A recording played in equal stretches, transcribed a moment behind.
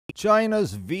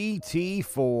China's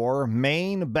VT-4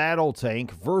 main battle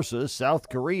tank versus South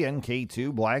Korean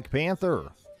K2 Black Panther.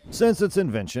 Since its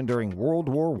invention during World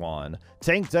War I,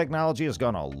 tank technology has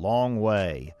gone a long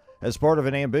way. As part of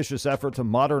an ambitious effort to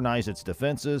modernize its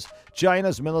defenses,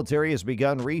 China's military has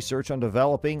begun research on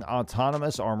developing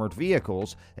autonomous armored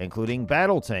vehicles, including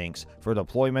battle tanks, for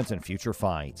deployment in future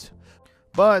fights.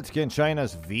 But can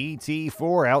China's VT-4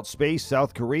 outspace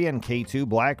South Korean K2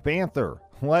 Black Panther?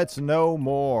 Let's know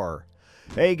more.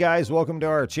 Hey guys, welcome to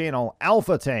our channel,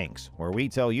 Alpha Tanks, where we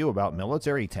tell you about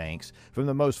military tanks, from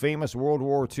the most famous World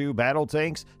War II battle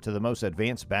tanks to the most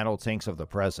advanced battle tanks of the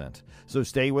present. So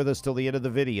stay with us till the end of the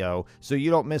video so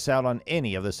you don't miss out on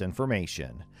any of this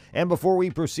information. And before we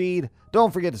proceed,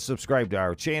 don't forget to subscribe to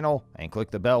our channel and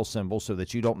click the bell symbol so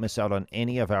that you don't miss out on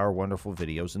any of our wonderful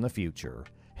videos in the future.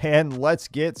 And let's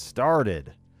get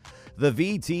started. The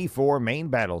VT-4 main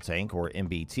battle tank, or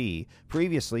MBT,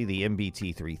 previously the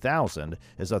MBT-3000,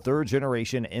 is a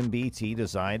third-generation MBT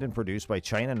designed and produced by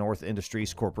China North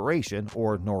Industries Corporation,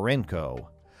 or Norinco.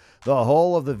 The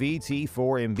hull of the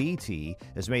VT-4 MBT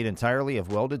is made entirely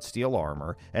of welded steel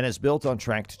armor and is built on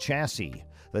tracked chassis.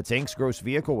 The tank's gross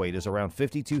vehicle weight is around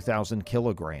 52,000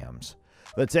 kilograms.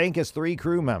 The tank has 3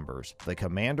 crew members: the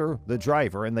commander, the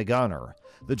driver, and the gunner.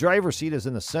 The driver's seat is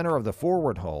in the center of the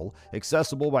forward hull,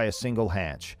 accessible by a single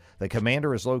hatch. The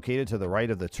commander is located to the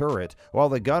right of the turret, while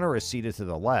the gunner is seated to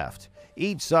the left.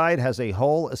 Each side has a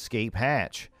hull escape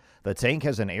hatch. The tank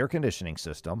has an air conditioning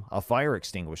system, a fire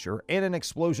extinguisher, and an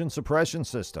explosion suppression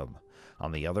system.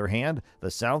 On the other hand,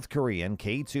 the South Korean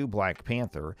K2 Black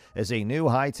Panther is a new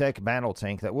high-tech battle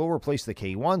tank that will replace the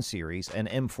K1 series and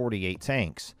M48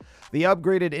 tanks. The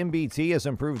upgraded MBT has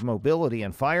improved mobility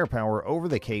and firepower over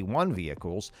the K1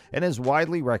 vehicles and is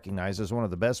widely recognized as one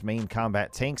of the best main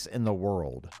combat tanks in the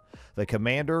world. The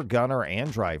commander, gunner,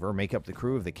 and driver make up the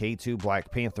crew of the K2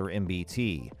 Black Panther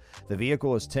MBT. The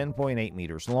vehicle is 10.8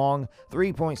 meters long,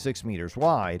 3.6 meters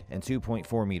wide, and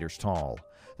 2.4 meters tall.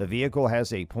 The vehicle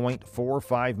has a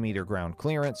 0.45 meter ground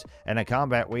clearance and a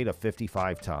combat weight of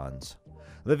 55 tons.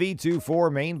 The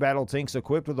VT-4 main battle tank is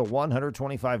equipped with a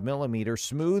 125mm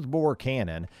smoothbore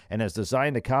cannon and is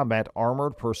designed to combat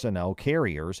armored personnel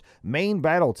carriers, main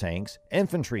battle tanks,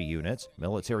 infantry units,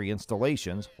 military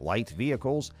installations, light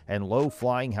vehicles, and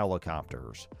low-flying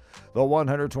helicopters. The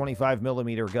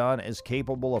 125mm gun is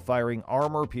capable of firing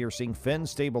armor-piercing,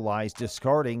 fin-stabilized,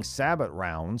 discarding sabot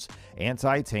rounds,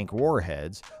 anti-tank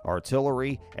warheads,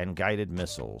 artillery, and guided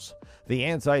missiles. The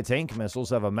anti-tank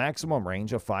missiles have a maximum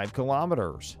range of 5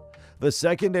 kilometers. The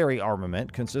secondary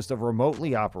armament consists of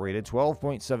remotely operated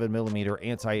 12.7mm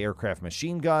anti-aircraft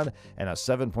machine gun and a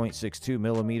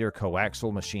 7.62mm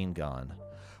coaxial machine gun.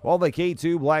 While the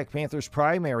K2 Black Panther's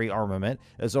primary armament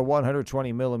is a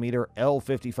 120mm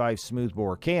L55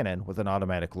 smoothbore cannon with an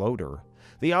automatic loader.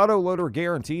 The auto-loader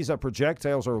guarantees that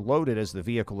projectiles are loaded as the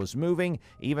vehicle is moving,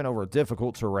 even over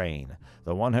difficult terrain.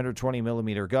 The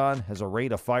 120mm gun has a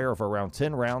rate of fire of around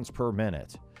 10 rounds per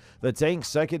minute. The tank's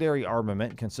secondary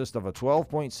armament consists of a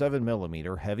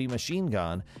 12.7mm heavy machine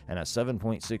gun and a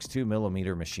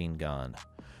 7.62mm machine gun.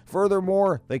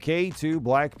 Furthermore, the K2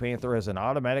 Black Panther has an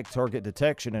automatic target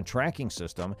detection and tracking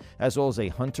system, as well as a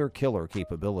hunter-killer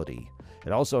capability.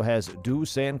 It also has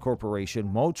Doosan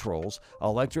Corporation Motrol's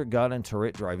electric gun and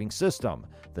turret driving system,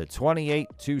 the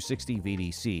 28260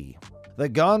 VDC. The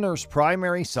gunner's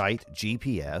primary sight,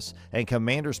 GPS, and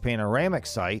commander's panoramic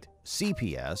sight,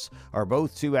 CPS, are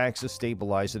both 2-axis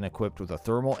stabilized and equipped with a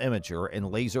thermal imager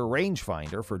and laser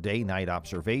rangefinder for day-night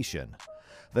observation.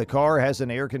 The car has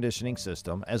an air conditioning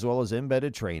system, as well as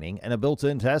embedded training and a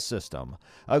built-in test system.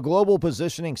 A global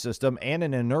positioning system and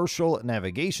an inertial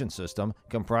navigation system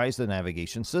comprise the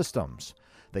navigation systems.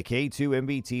 The K2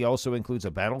 MBT also includes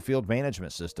a battlefield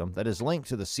management system that is linked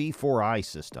to the C4I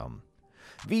system.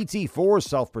 VT-4's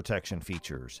self-protection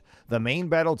features. The main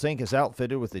battle tank is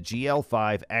outfitted with the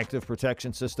GL5 Active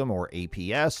Protection System, or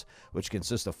APS, which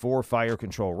consists of 4 fire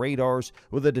control radars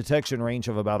with a detection range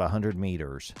of about 100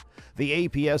 meters. The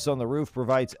APS on the roof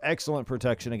provides excellent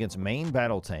protection against main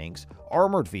battle tanks,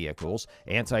 armored vehicles,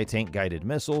 anti-tank guided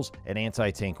missiles, and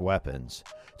anti-tank weapons.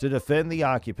 To defend the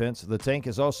occupants, the tank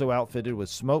is also outfitted with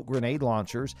smoke grenade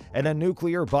launchers and a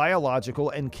nuclear, biological,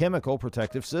 and chemical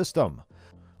protective system.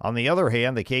 On the other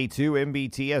hand, the K2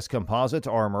 MBT has composite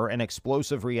armor and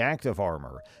explosive reactive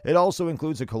armor. It also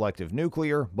includes a collective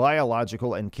nuclear,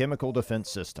 biological, and chemical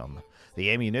defense system. The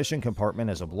ammunition compartment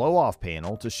has a blow-off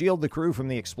panel to shield the crew from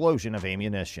the explosion of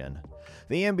ammunition.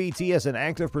 The MBT has an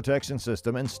active protection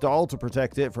system installed to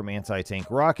protect it from anti-tank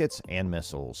rockets and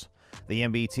missiles. The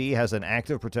MBT has an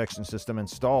active protection system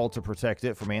installed to protect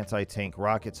it from anti-tank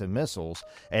rockets and missiles,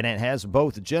 and it has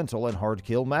both gentle and hard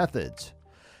kill methods.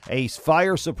 A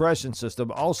fire suppression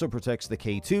system also protects the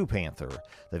K2 Panther.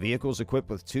 The vehicle is equipped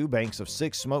with 2 banks of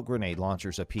 6 smoke grenade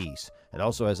launchers apiece. It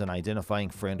also has an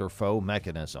identifying friend or foe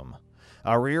mechanism.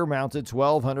 A rear-mounted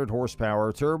 1200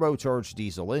 horsepower turbocharged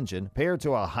diesel engine paired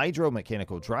to a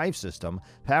hydromechanical drive system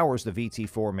powers the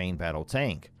VT-4 main battle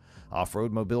tank.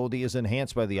 Off-road mobility is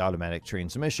enhanced by the automatic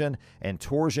transmission and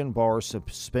torsion bar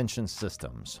suspension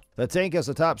systems. The tank has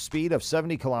a top speed of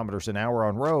 70 km an hour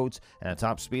on roads and a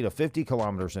top speed of 50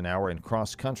 km an hour in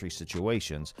cross-country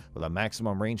situations with a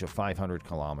maximum range of 500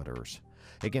 km.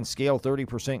 It can scale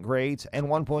 30% grades and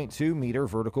 1.2-meter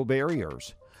vertical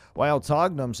barriers. While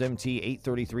Tognum's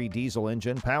MT-833 diesel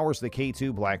engine powers the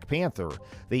K2 Black Panther,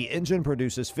 the engine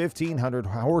produces 1,500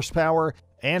 horsepower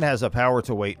and has a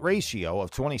power-to-weight ratio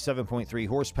of 27.3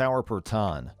 horsepower per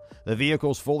ton. The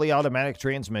vehicle's fully automatic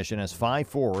transmission has 5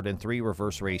 forward and 3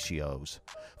 reverse ratios.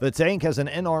 The tank has an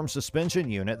in-arm suspension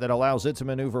unit that allows it to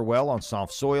maneuver well on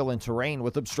soft soil and terrain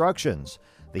with obstructions.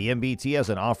 The MBT has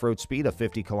an off-road speed of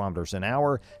 50 km an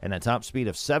hour and a top speed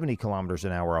of 70 km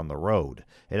an hour on the road.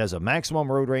 It has a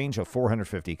maximum road range of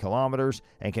 450 km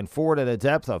and can ford at a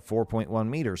depth of 4.1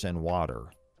 meters in water.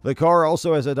 The car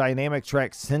also has a dynamic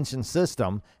track tension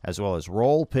system, as well as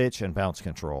roll, pitch, and bounce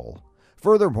control.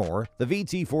 Furthermore, the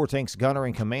VT-4 tank's gunner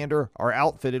and commander are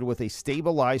outfitted with a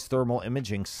stabilized thermal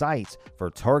imaging sight for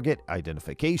target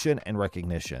identification and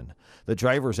recognition. The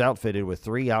driver is outfitted with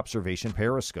 3 observation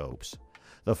periscopes.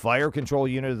 The fire control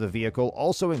unit of the vehicle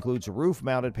also includes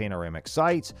roof-mounted panoramic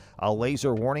sights, a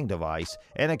laser warning device,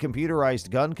 and a computerized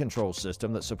gun control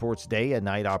system that supports day and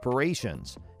night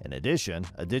operations. In addition,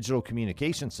 a digital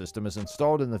communication system is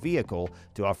installed in the vehicle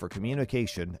to offer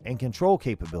communication and control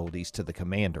capabilities to the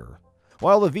commander.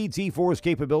 While the VT-4's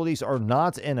capabilities are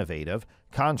not innovative,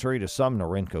 contrary to some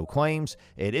Norinco claims,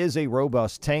 it is a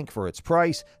robust tank for its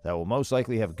price that will most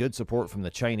likely have good support from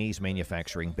the Chinese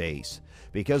manufacturing base.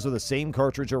 Because of the same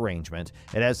cartridge arrangement,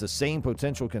 it has the same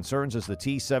potential concerns as the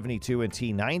T-72 and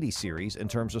T-90 series in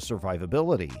terms of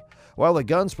survivability. While the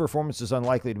gun's performance is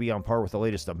unlikely to be on par with the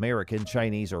latest American,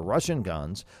 Chinese, or Russian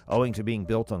guns, owing to being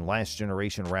built on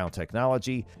last-generation round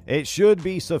technology, it should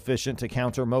be sufficient to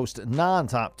counter most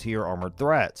non-top-tier armored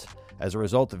threats. As a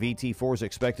result, the VT-4 is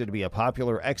expected to be a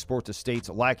popular export to states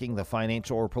lacking the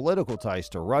financial or political ties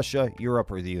to Russia,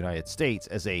 Europe, or the United States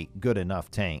as a good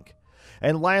enough tank.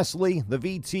 And lastly, the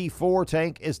VT-4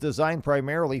 tank is designed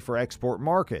primarily for export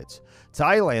markets.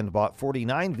 Thailand bought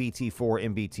 49 VT-4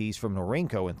 MBTs from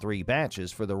Norinco in 3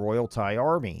 batches for the Royal Thai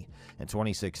Army. In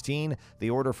 2016, the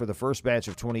order for the first batch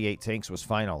of 28 tanks was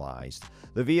finalized.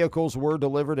 The vehicles were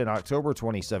delivered in October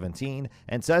 2017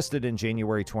 and tested in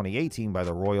January 2018 by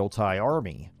the Royal Thai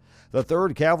Army. The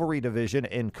 3rd Cavalry Division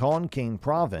in Kon King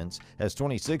Province has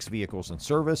 26 vehicles in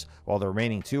service, while the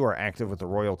remaining 2 are active with the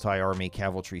Royal Thai Army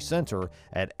Cavalry Center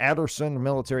at Adderson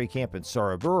Military Camp in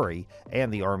Saraburi and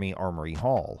the Army Armory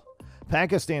Hall.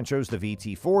 Pakistan chose the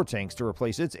VT-4 tanks to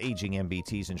replace its aging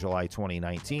MBTs in July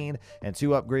 2019, and 2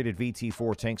 upgraded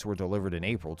VT-4 tanks were delivered in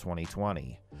April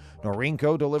 2020.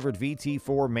 Norinco delivered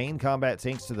VT-4 main combat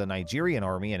tanks to the Nigerian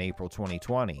Army in April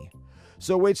 2020.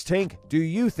 So which tank do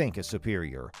you think is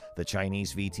superior, the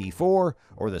Chinese VT-4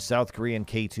 or the South Korean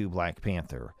K2 Black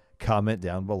Panther? Comment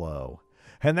down below.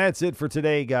 And that's it for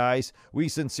today, guys. We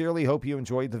sincerely hope you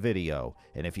enjoyed the video.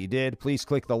 And if you did, please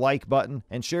click the like button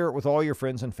and share it with all your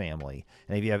friends and family.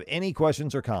 And if you have any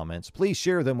questions or comments, please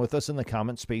share them with us in the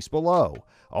comment space below.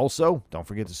 Also, don't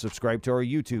forget to subscribe to our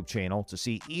YouTube channel to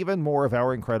see even more of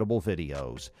our incredible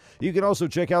videos. You can also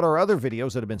check out our other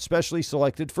videos that have been specially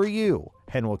selected for you.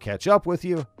 And we'll catch up with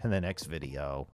you in the next video.